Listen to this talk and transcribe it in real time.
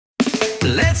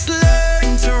Let's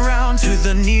learn to round to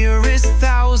the nearest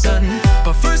thousand.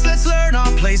 But first let's learn our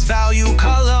place value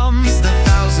columns. The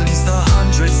thousands, the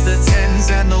hundreds, the tens,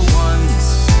 and the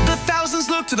ones. The thousands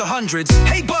look to the hundreds.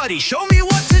 Hey buddy, show me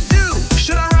what to do.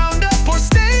 Should I round up or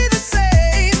stay the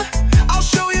same? I'll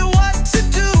show you what to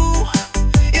do.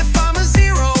 If I'm a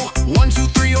 0, 1, 2,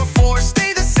 3, or 4,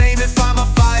 stay the same. If I'm a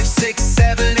 5, 6,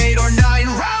 7, 8, or 9,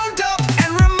 round up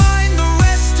and remind the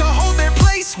rest to hold their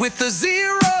place with the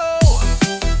 0.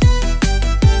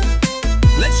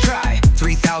 Let's try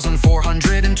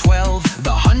 3,412. The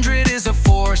 100 is a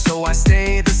 4, so I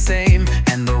stay the same,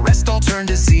 and the rest all turn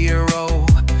to 0.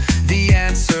 The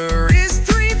answer is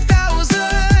 3,000.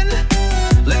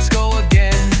 Let's go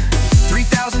again.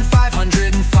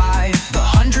 3,505. The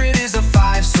 100 is a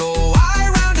 5, so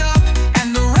I round up,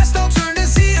 and the rest all turn to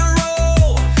 0.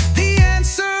 The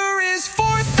answer is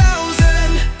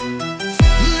 4,000.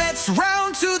 Let's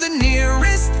round to the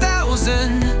nearest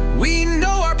thousand. We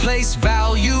know our place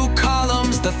value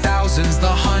columns. The thousands, the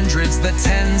hundreds, the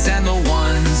tens, and the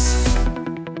ones.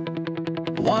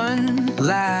 One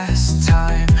last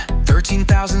time.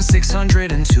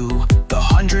 13,602. The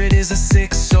 100 is a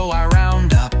 6, so I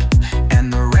round up,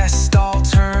 and the rest all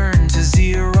turn to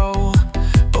 0.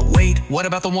 But wait, what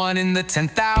about the one in the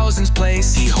 10,000s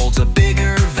place? He holds a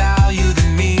bigger value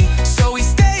than me, so he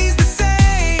stays the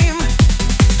same.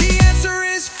 The answer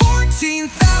is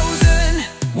 14,000.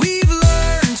 We've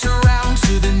learned to round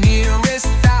to the nearest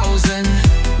thousand.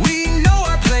 We know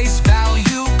our place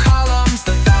value columns.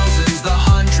 The thousands, the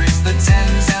hundreds, the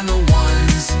tens, and the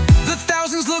ones. The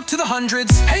thousands look to the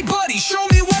hundreds. Hey buddy, show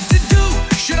me what to do.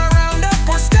 Should I round up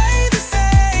or stay the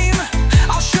same?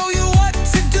 I'll show you what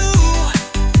to do.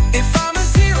 If I'm a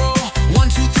 0, 1,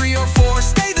 2, 3, or 4,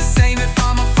 stay the same. If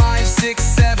I'm a 5, 6,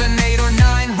 7, 8, or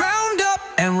 9, round up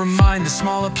and remind the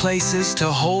smaller places to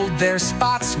hold their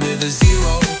spots with a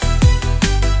 0.